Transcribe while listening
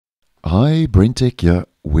Hi, BrenTech here,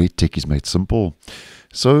 where tech is made simple.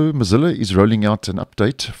 So Mozilla is rolling out an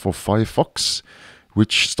update for Firefox,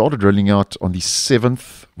 which started rolling out on the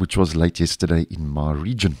 7th, which was late yesterday in my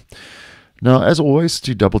region. Now, as always,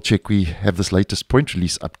 to double check we have this latest point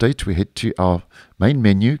release update, we head to our main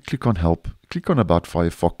menu, click on Help, click on About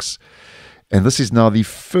Firefox. And this is now the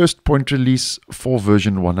first point release for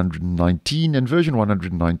version 119, and version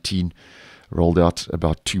 119 rolled out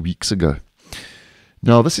about 2 weeks ago.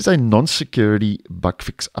 Now, this is a non-security bug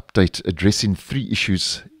fix update addressing 3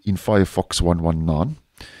 issues in Firefox 119.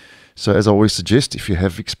 So as I always suggest, if you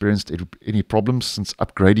have experienced any problems since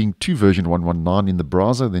upgrading to version 119 in the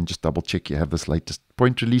browser, then just double check you have this latest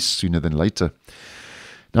point release sooner than later.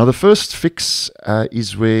 Now, the first fix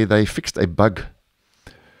is where they fixed a bug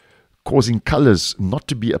causing colors not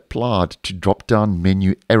to be applied to drop-down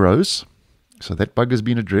menu arrows. So that bug has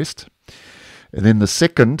been addressed. And then the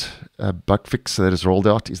second bug fix that is rolled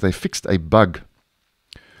out is they fixed a bug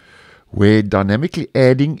where dynamically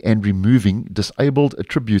adding and removing disabled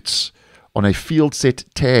attributes on a field set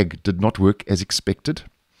tag did not work as expected.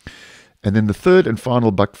 And then the third and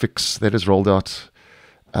final bug fix that is rolled out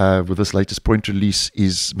with this latest point release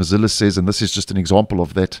is Mozilla says, and this is just an example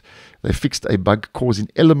of that, they fixed a bug causing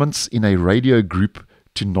elements in a radio group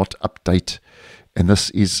to not update. And this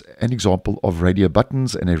is an example of radio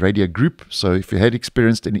buttons and a radio group. So if you had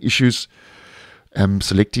experienced any issues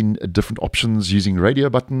selecting different options using radio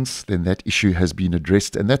buttons, then that issue has been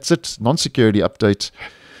addressed. And that's it, non-security update.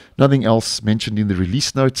 Nothing else mentioned in the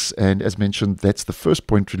release notes. And as mentioned, that's the first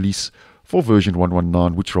point release for version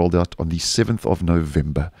 119, which rolled out on the 7th of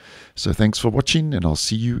November. So thanks for watching, and I'll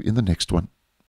see you in the next one.